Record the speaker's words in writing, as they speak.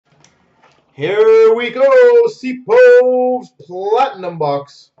Here we go, CPove's Platinum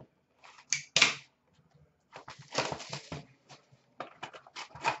Box.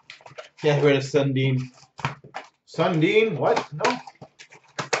 Get rid of Sundin. Sundin? What? No.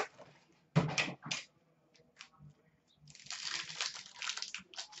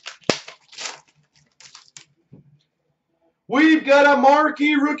 We've got a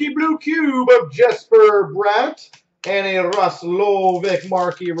marquee rookie blue cube of Jesper Bratt and a Roslovic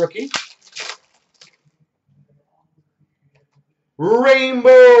marquee rookie.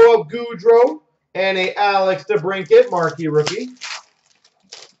 Rainbow of Goudreau and a Alex DeBrincat marquee rookie.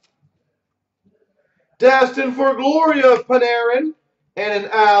 Destined for Glory of Panarin and an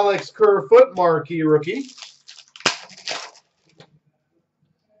Alex Kerfoot marquee rookie.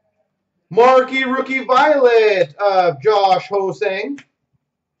 Marquee rookie Violet of Josh Hosang.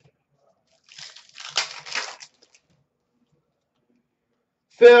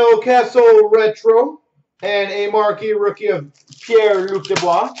 Phil Kessel retro and a marquee rookie of Pierre-Luc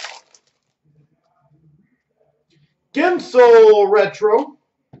Dubois. Gensel retro.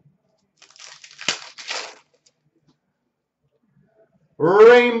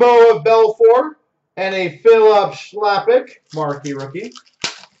 Rainbow of Belfour and a Philip Schlappick marquee rookie.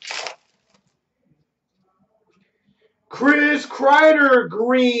 Chris Kreider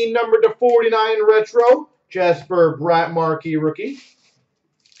green number /49 retro. Jesper Bratt marquee rookie.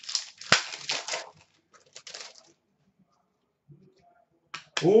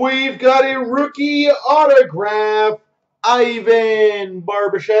 We've got a rookie autograph, Ivan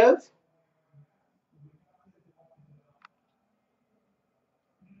Barbashev.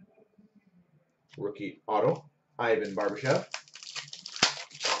 Rookie auto, Ivan Barbashev.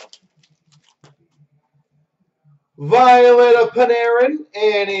 Violet of Panarin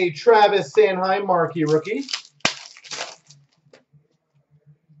and a Travis Sanheim marquee rookie.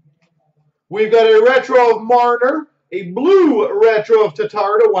 We've got a retro of Marner, a blue retro of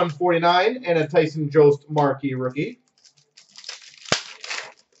Tatar /149, and a Tyson Jost marquee rookie.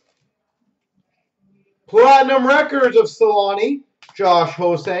 Platinum records of Solani, Josh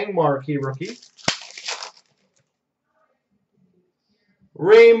Hosang marquee rookie.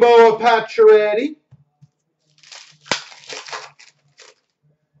 Rainbow of Pacioretty.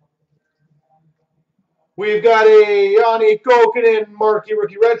 We've got a Yanni Kokkonen marquee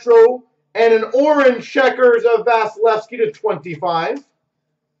rookie retro and an orange checkers of Vasilevsky /25.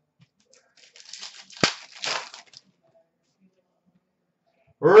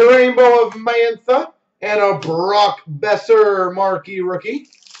 Rainbow of Mantha and a Brock Besser marquee rookie.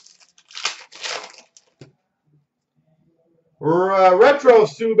 Retro of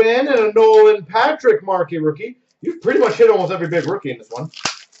Subban and a Nolan Patrick marquee rookie. You've pretty much hit almost every big rookie in this one.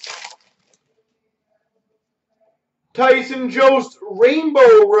 Tyson Jost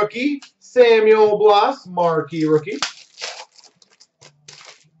rainbow rookie, Samuel Bloss marquee rookie.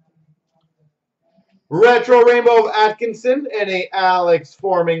 Retro rainbow of Atkinson and a Alex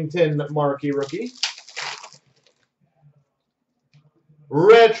Formington marquee rookie.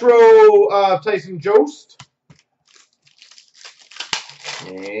 Retro of Tyson Jost.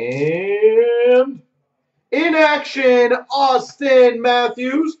 And in action, Austin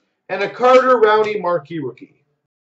Matthews and a Carter Rowney marquee rookie.